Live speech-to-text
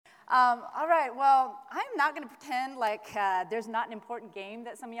All right, well, I'm not going to pretend like there's not an important game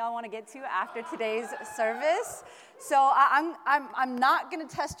that some of y'all want to get to after today's service. So I'm not going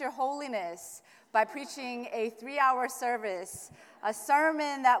to test your holiness by preaching a 3-hour service, a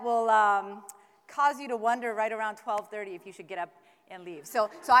sermon that will cause you to wonder right around 12:30 if you should get up and leave. So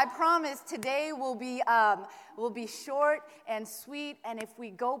I promise today will be short and sweet, and if we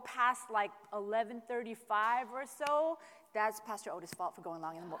go past like 11:35 or so, that's Pastor Otis' fault for going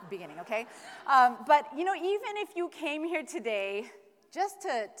long in the beginning, okay? But, even if you came here today just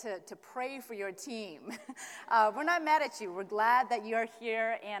to pray for your team, we're not mad at you. We're glad that you're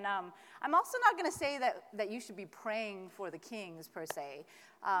here, and I'm also not going to say that you should be praying for the kings, per se.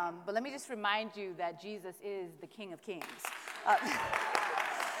 But let me just remind you that Jesus is the King of Kings.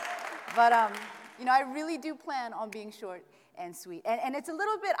 But I really do plan on being short and sweet. And it's a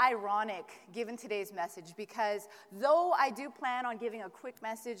little bit ironic, given today's message, because though I do plan on giving a quick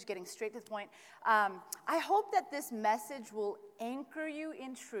message, getting straight to the point, I hope that this message will anchor you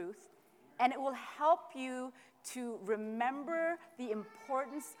in truth, and it will help you to remember the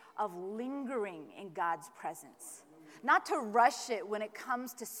importance of lingering in God's presence. Not to rush it when it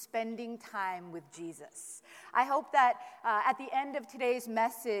comes to spending time with Jesus. I hope that at the end of today's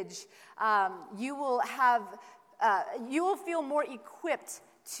message, you will feel more equipped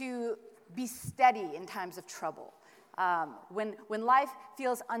to be steady in times of trouble. When life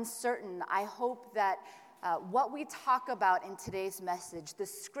feels uncertain, I hope that what we talk about in today's message, the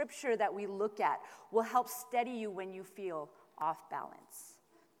scripture that we look at, will help steady you when you feel off balance.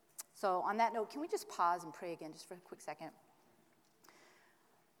 So on that note, can we just pause and pray again just for a quick second?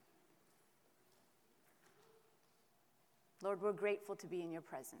 Lord, we're grateful to be in your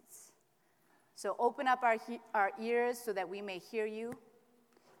presence. So open up our ears so that we may hear you.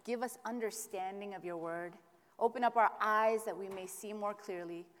 Give us understanding of your word. Open up our eyes that we may see more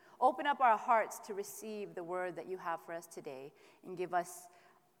clearly. Open up our hearts to receive the word that you have for us today. And give us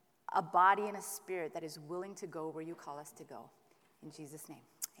a body and a spirit that is willing to go where you call us to go. In Jesus' name,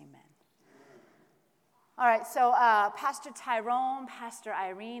 amen. All right, so Pastor Tyrone, Pastor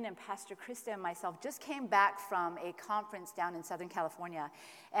Irene, and Pastor Krista and myself just came back from a conference down in Southern California.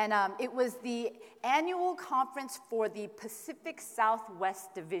 And it was the annual conference for the Pacific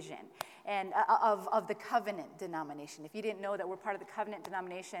Southwest Division and of the Covenant denomination. If you didn't know that we're part of the Covenant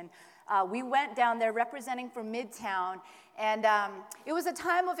denomination, we went down there representing from Midtown, and it was a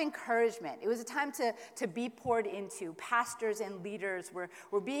time of encouragement. It was a time to be poured into. Pastors and leaders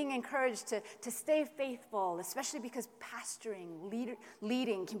were being encouraged to stay faithful, especially because pastoring,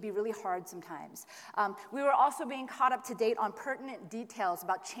 leading can be really hard sometimes. We were also being caught up to date on pertinent details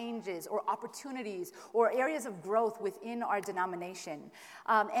about changes or opportunities or areas of growth within our denomination.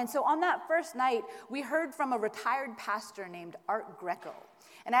 And so on that first night, we heard from a retired pastor named Art Greco.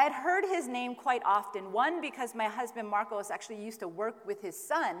 And I had heard his name quite often, one, because my husband Marcos actually used to work with his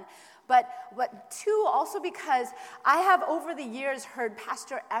son, but two, also because I have over the years heard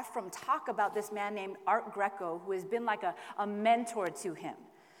Pastor Ephraim talk about this man named Art Greco, who has been like a mentor to him.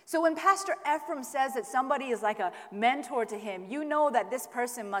 So when Pastor Ephraim says that somebody is like a mentor to him, you know that this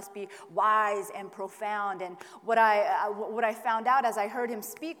person must be wise and profound. And what I found out as I heard him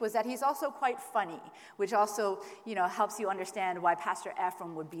speak was that he's also quite funny, which also, helps you understand why Pastor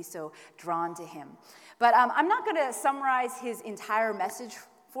Ephraim would be so drawn to him. But I'm not going to summarize his entire message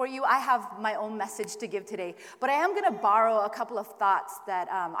for you. I have my own message to give today, but I am going to borrow a couple of thoughts that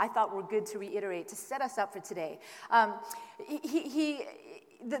I thought were good to reiterate to set us up for today.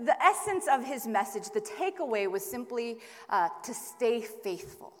 The essence of his message, the takeaway was simply to stay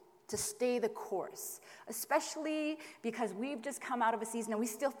faithful, to stay the course, especially because we've just come out of a season and we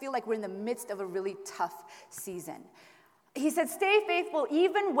still feel like we're in the midst of a really tough season. He said, stay faithful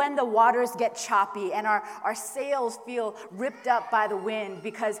even when the waters get choppy and our sails feel ripped up by the wind,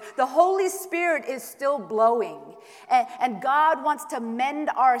 because the Holy Spirit is still blowing. And God wants to mend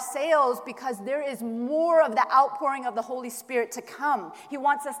our sails because there is more of the outpouring of the Holy Spirit to come. He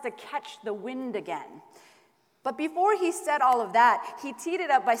wants us to catch the wind again. But before he said all of that, he teed it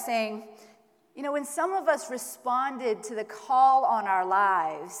up by saying, when some of us responded to the call on our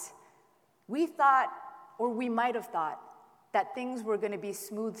lives, we thought, or we might have thought, that things were going to be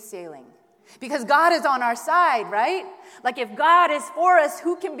smooth sailing. Because God is on our side, right? Like if God is for us,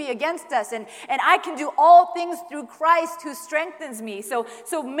 who can be against us? And I can do all things through Christ who strengthens me. So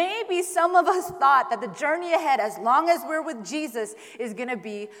maybe some of us thought that the journey ahead, as long as we're with Jesus, is going to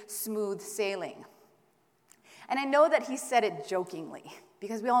be smooth sailing. And I know that he said it jokingly,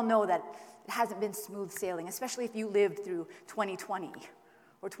 because we all know that it hasn't been smooth sailing, especially if you lived through 2020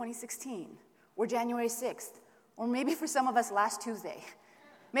 or 2016 or January 6th. Or maybe for some of us last Tuesday.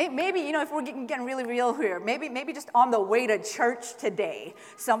 Maybe, if we're getting really real here, maybe just on the way to church today,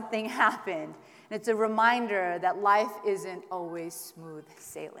 something happened. And it's a reminder that life isn't always smooth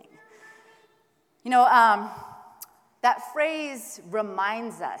sailing. That phrase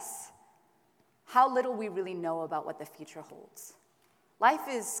reminds us how little we really know about what the future holds. Life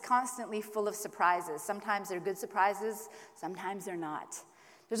is constantly full of surprises. Sometimes they're good surprises, sometimes they're not.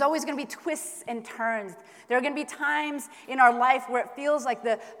 There's always going to be twists and turns. There are going to be times in our life where it feels like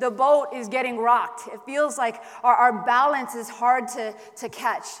the boat is getting rocked. It feels like our balance is hard to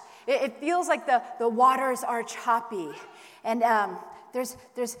catch. It feels like the waters are choppy. And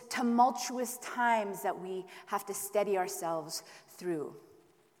there's tumultuous times that we have to steady ourselves through.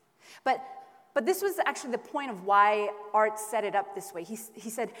 But this was actually the point of why Art set it up this way. He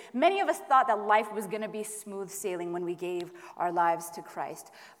said, many of us thought that life was going to be smooth sailing when we gave our lives to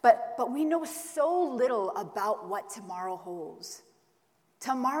Christ. But we know so little about what tomorrow holds.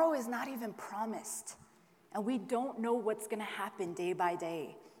 Tomorrow is not even promised. And we don't know what's going to happen day by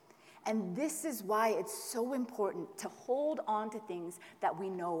day. And this is why it's so important to hold on to things that we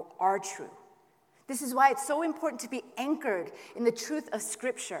know are true. This is why it's so important to be anchored in the truth of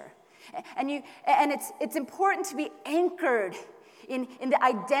Scripture. And it's important to be anchored in the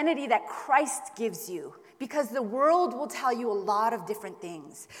identity that Christ gives you, because the world will tell you a lot of different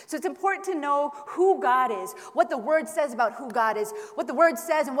things. So it's important to know who God is, what the Word says about who God is, what the Word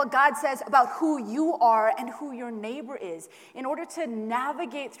says and what God says about who you are and who your neighbor is, in order to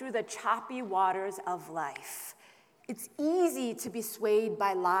navigate through the choppy waters of life. It's easy to be swayed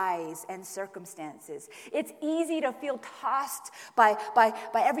by lies and circumstances. It's easy to feel tossed by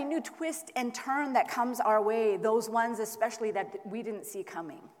every new twist and turn that comes our way, those ones especially that we didn't see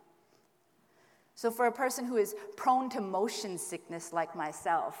coming. So for a person who is prone to motion sickness like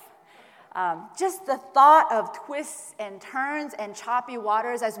myself, just the thought of twists and turns and choppy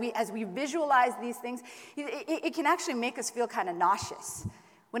waters as we visualize these things, it can actually make us feel kind of nauseous.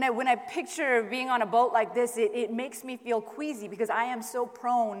 When I picture being on a boat like this, it makes me feel queasy because I am so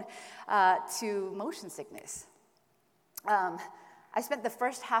prone to motion sickness. I spent the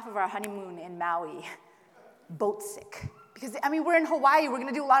first half of our honeymoon in Maui boat sick. Because, we're in Hawaii. We're going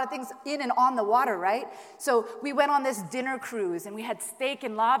to do a lot of things in and on the water, right? So we went on this dinner cruise, and we had steak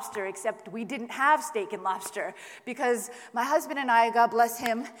and lobster, except we didn't have steak and lobster because my husband and I, God bless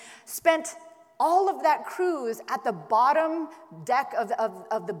him, spent all of that cruise at the bottom deck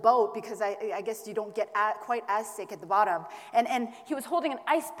of the boat, because I guess you don't get quite as sick at the bottom. And he was holding an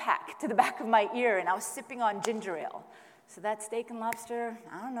ice pack to the back of my ear, and I was sipping on ginger ale. So that steak and lobster,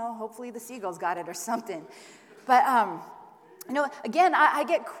 I don't know, hopefully the seagulls got it or something. But, again, I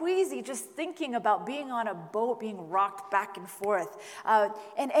get queasy just thinking about being on a boat, being rocked back and forth.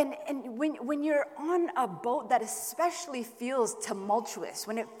 And when you're on a boat that especially feels tumultuous,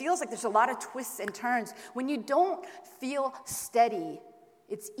 when it feels like there's a lot of twists and turns, when you don't feel steady,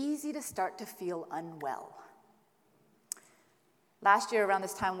 it's easy to start to feel unwell. Last year around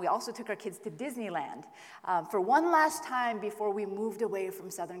this time, we also took our kids to Disneyland for one last time before we moved away from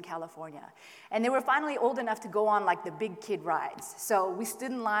Southern California. And they were finally old enough to go on like the big kid rides. So we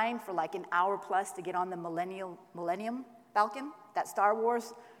stood in line for like an hour plus to get on the Millennium Falcon, that Star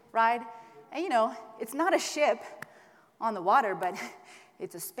Wars ride. And it's not a ship on the water, but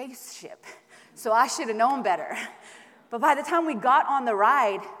it's a spaceship. So I should have known better. But by the time we got on the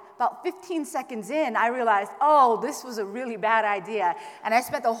ride, about 15 seconds in, I realized, this was a really bad idea. And I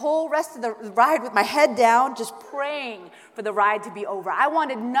spent the whole rest of the ride with my head down, just praying for the ride to be over. I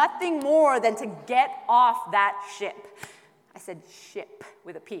wanted nothing more than to get off that ship. I said ship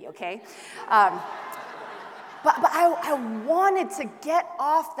with a P, okay? But I wanted to get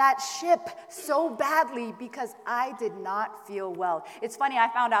off that ship so badly because I did not feel well. It's funny,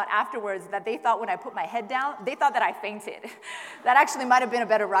 I found out afterwards that they thought when I put my head down, they thought that I fainted. That actually might have been a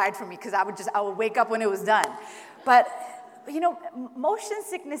better ride for me because I would wake up when it was done. But, motion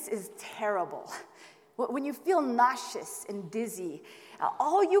sickness is terrible. When you feel nauseous and dizzy,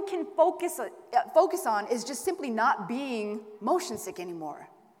 all you can focus on is just simply not being motion sick anymore.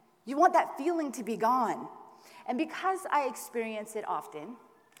 You want that feeling to be gone. And because I experience it often,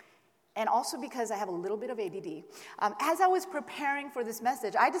 and also because I have a little bit of ADD, as I was preparing for this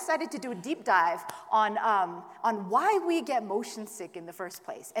message, I decided to do a deep dive on why we get motion sick in the first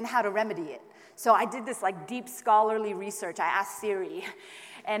place and how to remedy it. So I did this deep scholarly research. I asked Siri,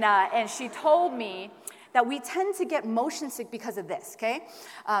 and she told me that we tend to get motion sick because of this, okay?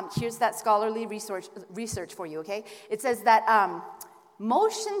 Here's that scholarly research for you, okay? It says that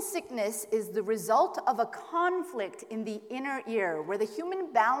motion sickness is the result of a conflict in the inner ear where the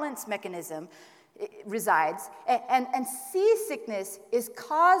human balance mechanism resides. And seasickness is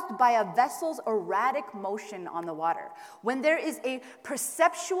caused by a vessel's erratic motion on the water. When there is a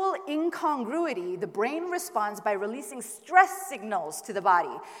perceptual incongruity, the brain responds by releasing stress signals to the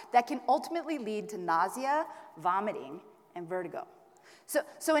body that can ultimately lead to nausea, vomiting, and vertigo.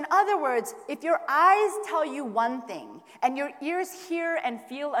 So in other words, if your eyes tell you one thing and your ears hear and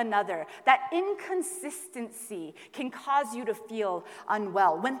feel another, that inconsistency can cause you to feel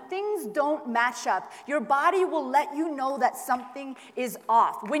unwell. When things don't match up, your body will let you know that something is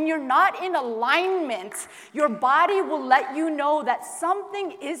off. When you're not in alignment, your body will let you know that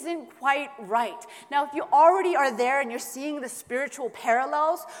something isn't quite right. Now, if you already are there and you're seeing the spiritual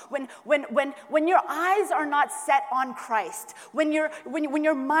parallels, when your eyes are not set on Christ, when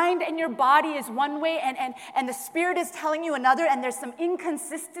your mind and your body is one way and the Spirit is telling you another and there's some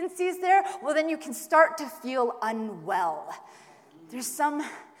inconsistencies there, well, then you can start to feel unwell. There's some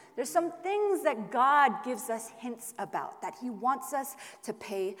things that God gives us hints about that he wants us to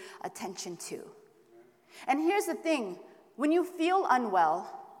pay attention to. And here's the thing, when you feel unwell,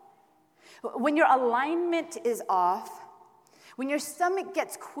 when your alignment is off, when your stomach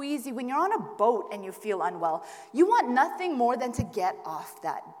gets queasy, when you're on a boat and you feel unwell, you want nothing more than to get off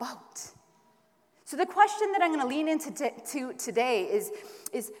that boat. So the question that I'm going to lean into today is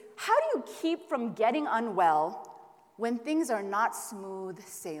how do you keep from getting unwell when things are not smooth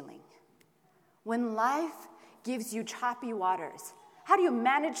sailing? When life gives you choppy waters, how do you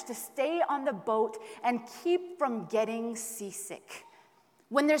manage to stay on the boat and keep from getting seasick?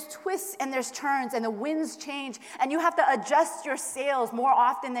 When there's twists and there's turns and the winds change and you have to adjust your sails more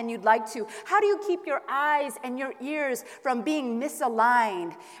often than you'd like to, how do you keep your eyes and your ears from being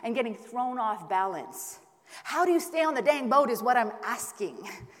misaligned and getting thrown off balance? How do you stay on the dang boat is what I'm asking.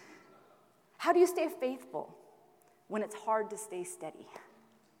 How do you stay faithful when it's hard to stay steady?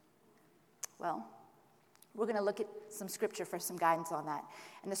 Well, we're going to look at some scripture for some guidance on that.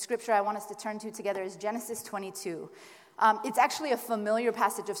 And the scripture I want us to turn to together is Genesis 22. It's actually a familiar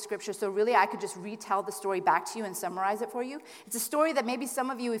passage of scripture, so really I could just retell the story back to you and summarize it for you. It's a story that maybe some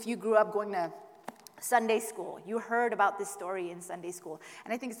of you, if you grew up going to Sunday school, you heard about this story in Sunday school.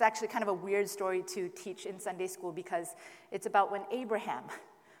 And I think it's actually kind of a weird story to teach in Sunday school because it's about when Abraham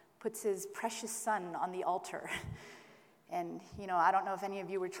puts his precious son on the altar. And, I don't know if any of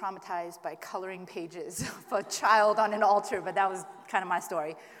you were traumatized by coloring pages of a child on an altar, but that was kind of my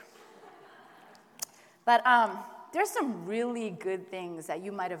story. But there's some really good things that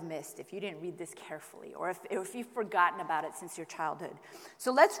you might have missed if you didn't read this carefully or if you've forgotten about it since your childhood.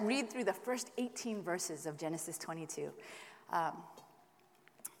 So let's read through the first 18 verses of Genesis 22. I'll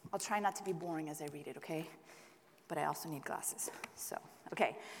try not to be boring as I read it, okay? But I also need glasses.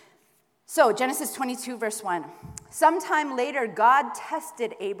 So Genesis 22, verse 1. Sometime later, God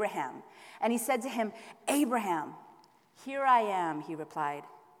tested Abraham, and he said to him, "Abraham." "Here I am," he replied.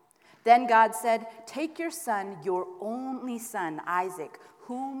 Then God said, "Take your son, your only son, Isaac,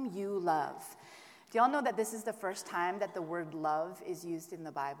 whom you love." Do y'all know that this is the first time that the word love is used in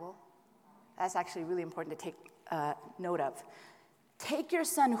the Bible? That's actually really important to take note of. "Take your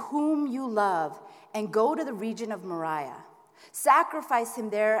son, whom you love, and go to the region of Moriah. Sacrifice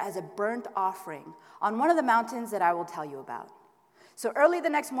him there as a burnt offering on one of the mountains that I will tell you about." So early the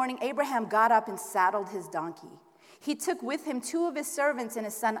next morning, Abraham got up and saddled his donkey. He took with him 2 of his servants and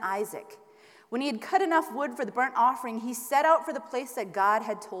his son Isaac. When he had cut enough wood for the burnt offering, he set out for the place that God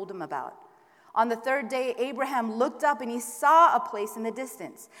had told him about. On the 3rd day, Abraham looked up and he saw a place in the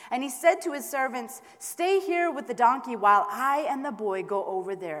distance. And he said to his servants, "Stay here with the donkey while I and the boy go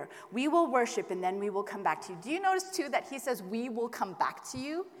over there. We will worship and then we will come back to you." Do you notice too that he says, "We will come back to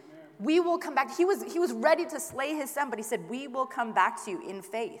you"? Amen. We will come back. He was ready to slay his son, but he said, "We will come back to you" in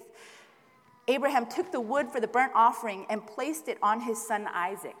faith. Abraham took the wood for the burnt offering and placed it on his son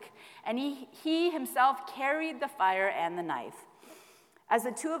Isaac. And he himself carried the fire and the knife. As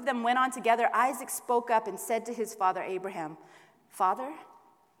the 2 of them went on together, Isaac spoke up and said to his father Abraham, "Father?"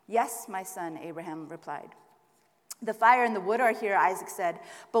 "Yes, my son," Abraham replied. "The fire and the wood are here," Isaac said,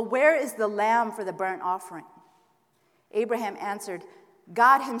 "but where is the lamb for the burnt offering?" Abraham answered,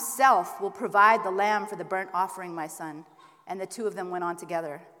 "God himself will provide the lamb for the burnt offering, my son." And the 2 of them went on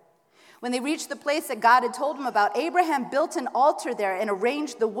together. When they reached the place that God had told him about, Abraham built an altar there and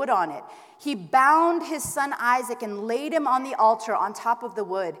arranged the wood on it. He bound his son Isaac and laid him on the altar on top of the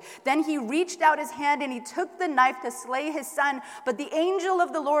wood. Then he reached out his hand and he took the knife to slay his son. But the angel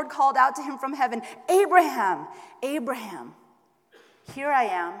of the Lord called out to him from heaven, "Abraham, Abraham." "Here I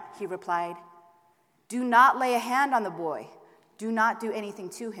am," he replied. "Do not lay a hand on the boy. Do not do anything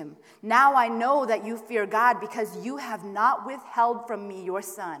to him. Now I know that you fear God because you have not withheld from me your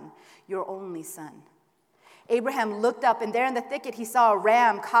son, your only son." Abraham looked up, and there in the thicket he saw a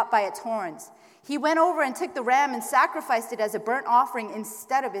ram caught by its horns. He went over and took the ram and sacrificed it as a burnt offering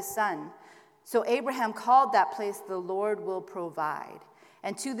instead of his son. So Abraham called that place, "The Lord will provide."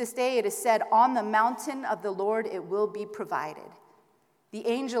 And to this day it is said, "On the mountain of the Lord it will be provided." The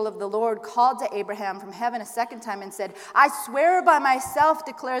angel of the Lord called to Abraham from heaven a second time and said, "I swear by myself,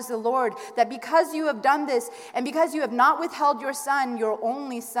 declares the Lord, that because you have done this, and because you have not withheld your son, your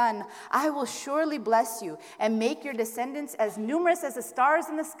only son, I will surely bless you and make your descendants as numerous as the stars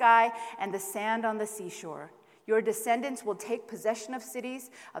in the sky and the sand on the seashore. Your descendants will take possession of cities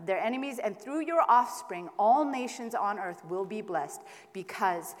of their enemies, and through your offspring all nations on earth will be blessed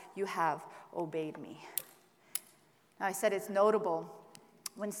because you have obeyed me." Now, I said it's notable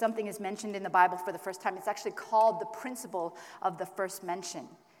when something is mentioned in the Bible for the first time. It's actually called the principle of the first mention.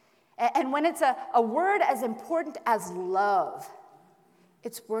 And when it's a word as important as love,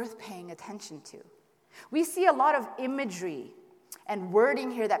 it's worth paying attention to. We see a lot of imagery and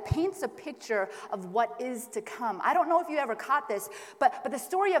wording here that paints a picture of what is to come. I don't know if you ever caught this, but the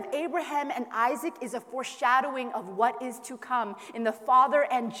story of Abraham and Isaac is a foreshadowing of what is to come in the Father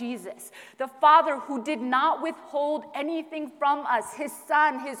and Jesus. The Father who did not withhold anything from us, his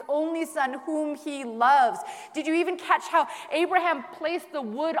son, his only son, whom he loves. Did you even catch how Abraham placed the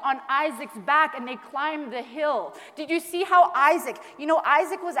wood on Isaac's back and they climbed the hill? Did you see how Isaac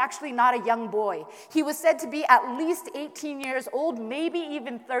was actually not a young boy. He was said to be at least 18 years old, maybe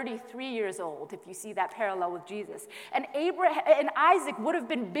even 33 years old, if you see that parallel with Jesus. And Isaac would have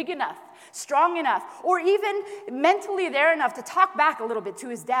been big enough, strong enough, or even mentally there enough to talk back a little bit to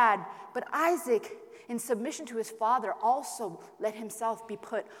his dad. But Isaac, in submission to his father, also let himself be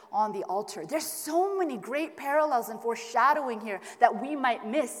put on the altar. There's so many great parallels and foreshadowing here that we might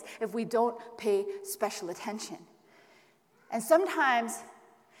miss if we don't pay special attention. And sometimes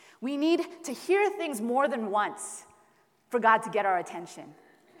we need to hear things more than once for God to get our attention.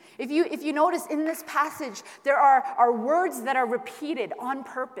 If you notice in this passage, there are words that are repeated on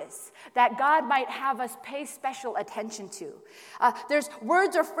purpose that God might have us pay special attention to. There's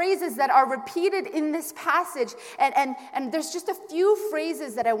words or phrases that are repeated in this passage, and there's just a few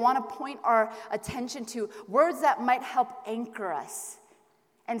phrases that I want to point our attention to, words that might help anchor us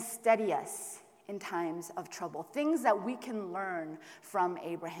and steady us in times of trouble, things that we can learn from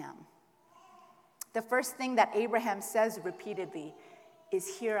Abraham. The first thing that Abraham says repeatedly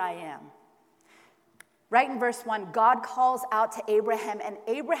is, "Here I am." Right in verse 1, God calls out to Abraham, and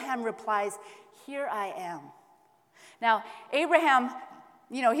Abraham replies, "Here I am." Now, Abraham,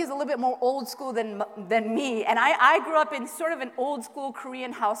 he's a little bit more old school than me, and I grew up in sort of an old school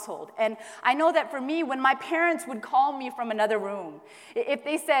Korean household. And I know that for me, when my parents would call me from another room, if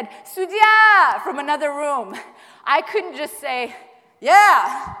they said, "Suji야," from another room, I couldn't just say,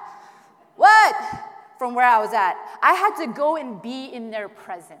 "Yeah, what?" from where I was at. I had to go and be in their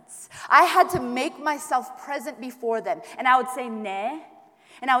presence. I had to make myself present before them. And I would say, "Ne?"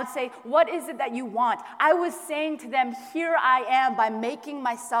 And I would say, "What is it that you want?" I was saying to them, "Here I am," by making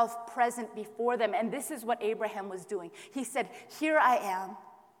myself present before them. And this is what Abraham was doing. He said, "Here I am."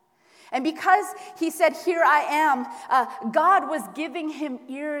 And because he said, "Here I am," God was giving him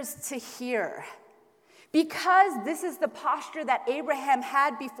ears to hear. Because this is the posture that Abraham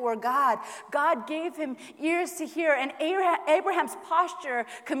had before God, God gave him ears to hear. And Abraham's posture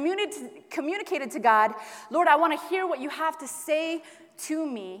communicated to God, "Lord, I want to hear what you have to say to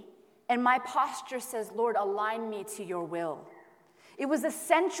me." And my posture says, "Lord, align me to your will." It was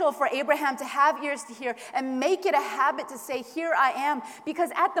essential for Abraham to have ears to hear and make it a habit to say, "Here I am,"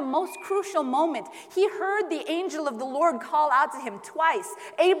 because at the most crucial moment, he heard the angel of the Lord call out to him twice,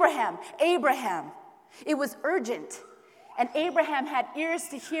 "Abraham, Abraham." It was urgent, and Abraham had ears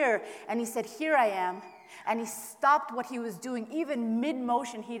to hear, and he said, "Here I am," and he stopped what he was doing. Even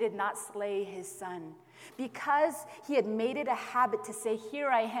mid-motion, he did not slay his son. Because he had made it a habit to say, here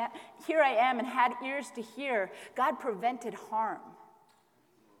I am, and had ears to hear, God prevented harm.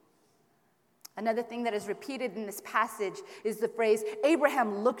 Another thing that is repeated in this passage is the phrase,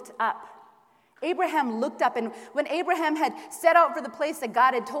 "Abraham looked up." Abraham looked up, and when Abraham had set out for the place that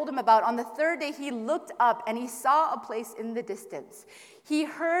God had told him about, on the third day he looked up and he saw a place in the distance. He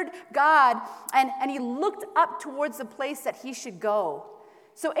heard God, and he looked up towards the place that he should go.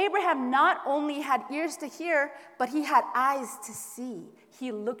 So Abraham not only had ears to hear, but he had eyes to see.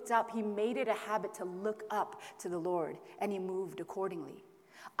 He looked up. He made it a habit to look up to the Lord, and he moved accordingly.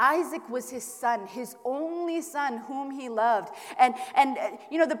 Isaac was his son, his only son whom he loved. And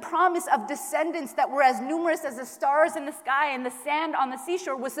the promise of descendants that were as numerous as the stars in the sky and the sand on the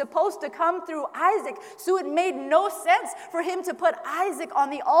seashore was supposed to come through Isaac. So it made no sense for him to put Isaac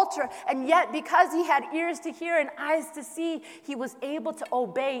on the altar. And yet, because he had ears to hear and eyes to see, he was able to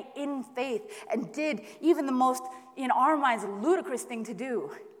obey in faith and did even the most, in our minds, ludicrous thing to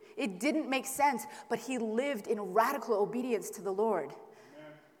do. It didn't make sense, but he lived in radical obedience to the Lord.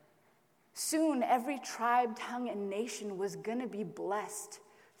 Soon, every tribe, tongue, and nation was going to be blessed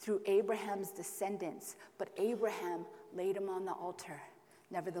through Abraham's descendants. But Abraham laid him on the altar,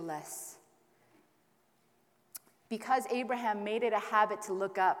 nevertheless. Because Abraham made it a habit to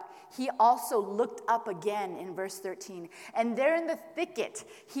look up, he also looked up again in verse 13. And there in the thicket,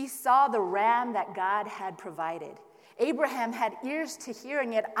 he saw the ram that God had provided. Abraham had ears to hear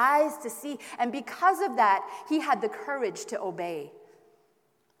and yet eyes to see. And because of that, he had the courage to obey.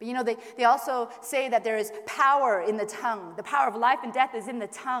 But they also say that there is power in the tongue. The power of life and death is in the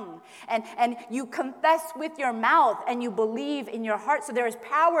tongue. And you confess with your mouth and you believe in your heart. So there is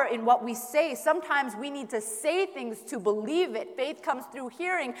power in what we say. Sometimes we need to say things to believe it. Faith comes through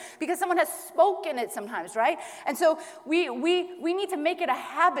hearing because someone has spoken it sometimes, right? And so we need to make it a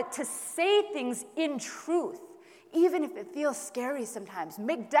habit to say things in truth. Even if it feels scary sometimes,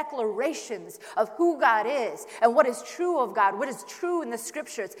 make declarations of who God is and what is true of God, what is true in the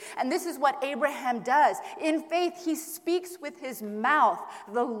scriptures. And this is what Abraham does. In faith, he speaks with his mouth,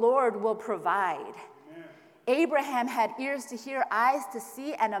 the Lord will provide. Abraham had ears to hear, eyes to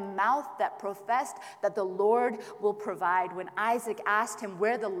see, and a mouth that professed that the Lord will provide. When Isaac asked him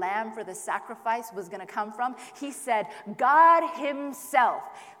where the lamb for the sacrifice was going to come from, he said, God himself.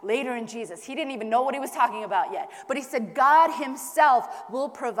 Later in Jesus, he didn't even know what he was talking about yet. But he said, God himself will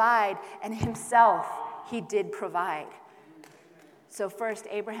provide, and himself he did provide. So first,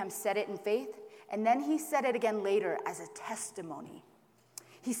 Abraham said it in faith, and then he said it again later as a testimony.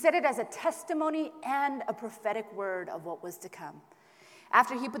 He said it as a testimony and a prophetic word of what was to come.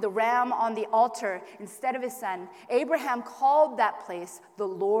 After he put the ram on the altar instead of his son, Abraham called that place, the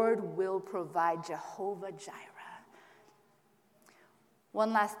Lord will provide, Jehovah Jireh.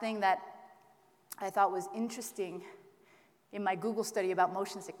 One last thing that I thought was interesting in my Google study about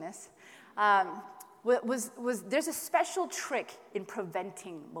motion sickness was there's a special trick in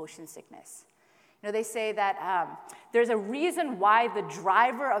preventing motion sickness. They say that there's a reason why the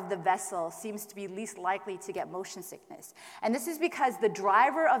driver of the vessel seems to be least likely to get motion sickness. And this is because the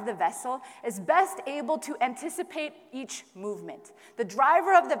driver of the vessel is best able to anticipate each movement. The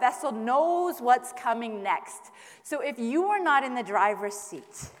driver of the vessel knows what's coming next. So if you are not in the driver's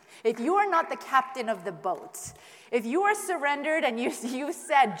seat, if you are not the captain of the boat, if you are surrendered and you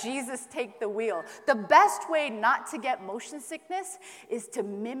said, Jesus, take the wheel, the best way not to get motion sickness is to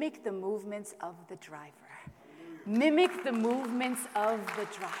mimic the movements of the driver. Mimic the movements of the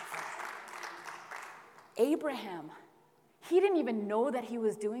driver. Abraham, he didn't even know that he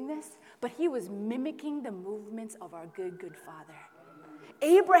was doing this, but he was mimicking the movements of our good Father.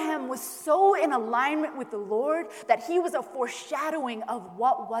 Abraham was so in alignment with the Lord that he was a foreshadowing of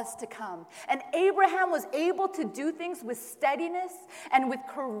what was to come. And Abraham was able to do things with steadiness and with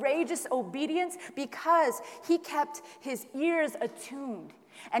courageous obedience because he kept his ears attuned.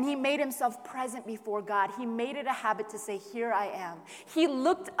 And he made himself present before God. He made it a habit to say, here I am. He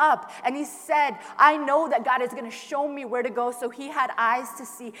looked up and he said, I know that God is going to show me where to go. So he had eyes to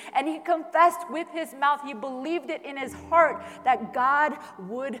see. And he confessed with his mouth. He believed it in his heart that God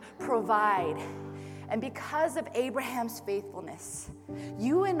would provide. And because of Abraham's faithfulness,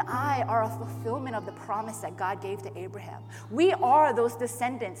 you and I are a fulfillment of the promise that God gave to Abraham. We are those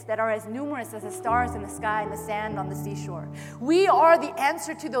descendants that are as numerous as the stars in the sky and the sand on the seashore. We are the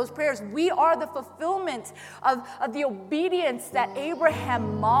answer to those prayers. We are the fulfillment of the obedience that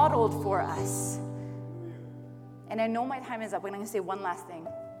Abraham modeled for us. And I know my time is up, but I'm going to say one last thing.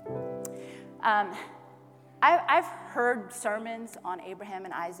 I've heard sermons on Abraham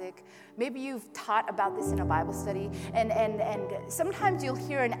and Isaac. Maybe you've taught about this in a Bible study. And sometimes you'll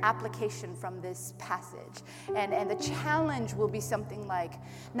hear an application from this passage. And the challenge will be something like,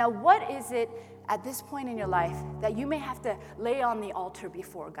 now what is it at this point in your life that you may have to lay on the altar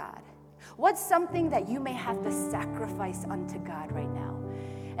before God? What's something that you may have to sacrifice unto God right now?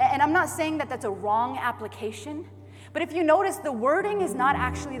 And I'm not saying that that's a wrong application, But if you notice, the wording is not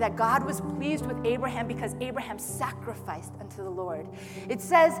actually that God was pleased with Abraham because Abraham sacrificed unto the Lord. It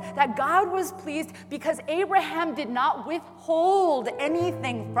says that God was pleased because Abraham did not withhold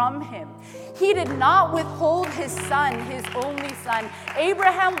anything from him. He did not withhold his son, his only son.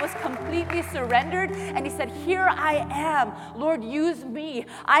 Abraham was completely surrendered, and he said, "Here I am. Lord, use me.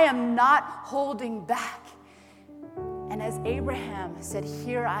 I am not holding back." And as Abraham said,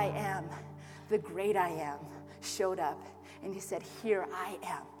 "Here I am," the great I am showed up, and he said, "Here I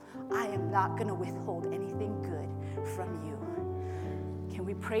am. I am not going to withhold anything good from you." Can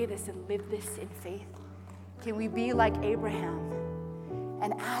we pray this and live this in faith? Can we be like Abraham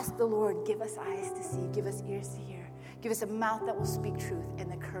and ask the Lord, give us eyes to see, give us ears to hear, give us a mouth that will speak truth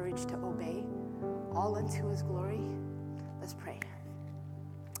and the courage to obey, all unto his glory? Let's pray.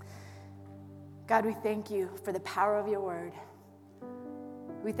 God, we thank you for the power of your word.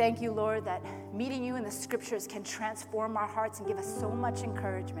 We thank you, Lord, that meeting you in the scriptures can transform our hearts and give us so much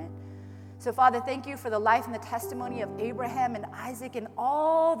encouragement. So, Father, thank you for the life and the testimony of Abraham and Isaac and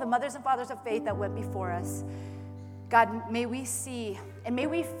all the mothers and fathers of faith that went before us. God, may we see and may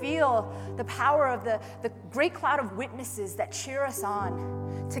we feel the power of the great cloud of witnesses that cheer us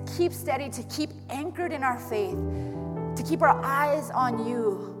on, to keep steady, to keep anchored in our faith, to keep our eyes on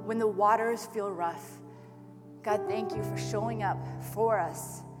you when the waters feel rough. God, thank you for showing up for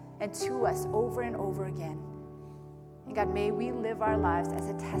us and to us over and over again. And God, may we live our lives as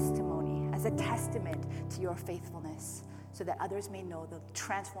a testimony, as a testament to your faithfulness, so that others may know the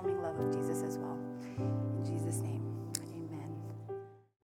transforming love of Jesus as well. In Jesus' name.